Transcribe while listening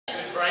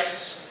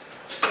prices.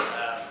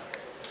 The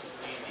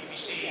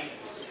BBC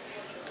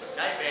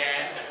night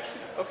band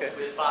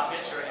with Bob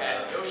Mitzer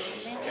at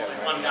Yoshi's for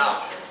only $1.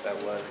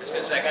 That was. It's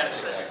because I got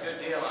such a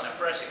good deal on a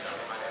pressing of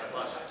them. I got a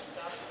bunch of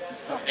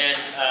them. And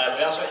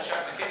we also had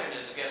Chuck McKinnon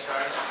as a guest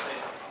artist. We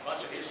played a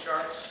bunch of his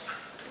charts.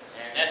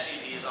 And that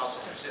CD is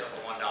also for sale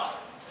for $1.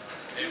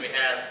 Then we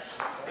have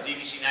the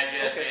BBC Night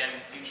Jazz Band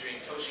featuring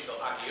Toshiko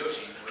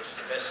Akiyoshi, which is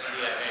the best CD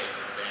I made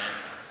for the band.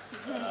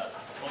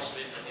 Most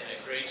of it in a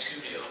great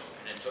studio,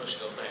 and then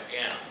Toshiko playing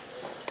piano.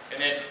 And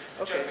then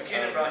Chuck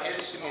McKinnon brought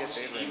his own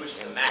CD, which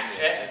is the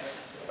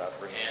Mactet.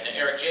 And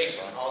Eric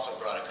Jason also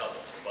brought a couple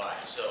to buy.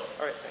 So,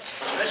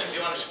 especially if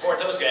you want to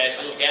support those guys,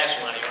 a little gas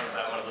money, you want to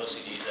buy one of those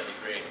CDs, that'd be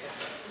great.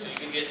 So you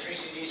can get 3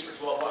 CDs for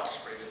 $12.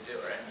 Pretty good deal,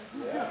 right?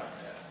 Yeah.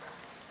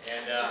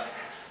 And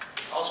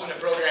also in the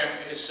program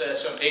is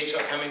some dates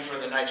upcoming for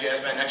the Night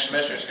Jazz Band. Next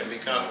semester it's going to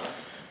become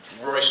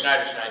Rory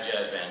Snyder's Night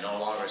Jazz Band, no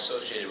longer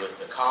associated with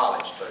the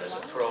college, but as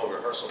a pro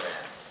rehearsal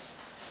band.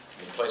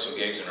 You can play some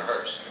gigs and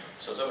rehearse.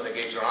 So some of the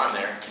gigs are on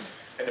there.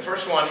 And the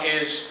first one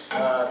is,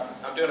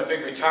 I'm doing a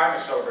big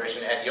retirement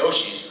celebration at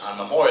Yoshi's on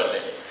Memorial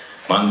Day,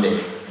 Monday,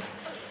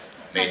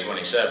 May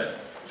 27th,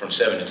 from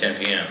 7 to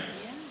 10 p.m.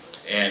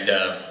 And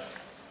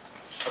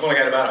I've only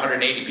got about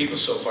 180 people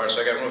so far, so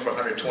I got room for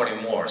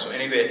 120 more. So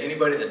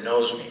anybody that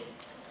knows me,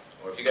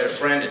 or if you got a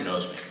friend that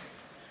knows me,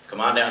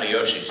 come on down to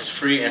Yoshi's. It's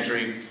free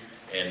entry,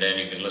 and then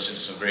you can listen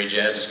to some great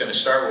jazz. It's going to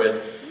start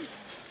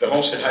with the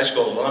Homestead High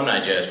School Alumni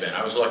Jazz Band.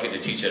 I was lucky to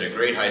teach at a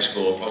great high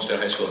school, Homestead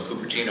High School in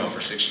Cupertino,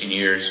 for 16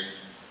 years.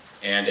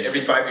 And every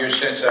 5 years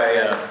since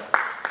I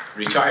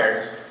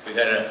retired, we've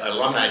had an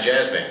alumni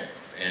jazz band.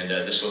 And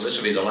this will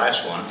be the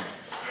last one,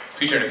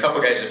 featuring a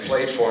couple guys that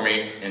played for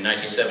me in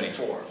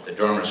 1974. The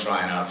drummer's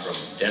flying out from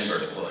Denver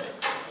to play.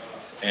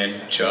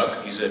 And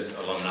Chuck, he's an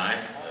alumni,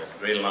 a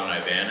great alumni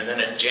band. And then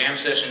a jam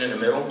session in the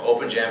middle,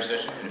 open jam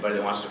session. Anybody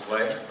that wants to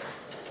play,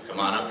 come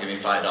on up, give me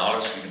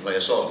 $5, you can play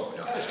a solo.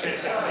 No, just kidding.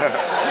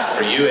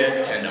 For you,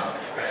 Ed, $10.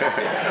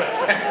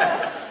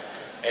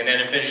 And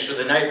then it finished with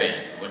the night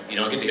band. You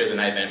don't get to hear the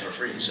night band for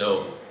free.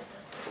 So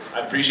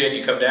I appreciate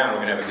you come down.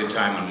 We're going to have a good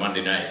time on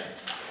Monday night.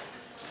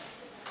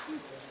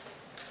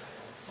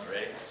 All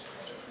right.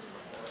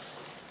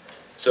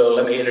 So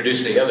let me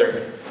introduce the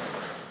other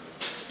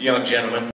young gentleman.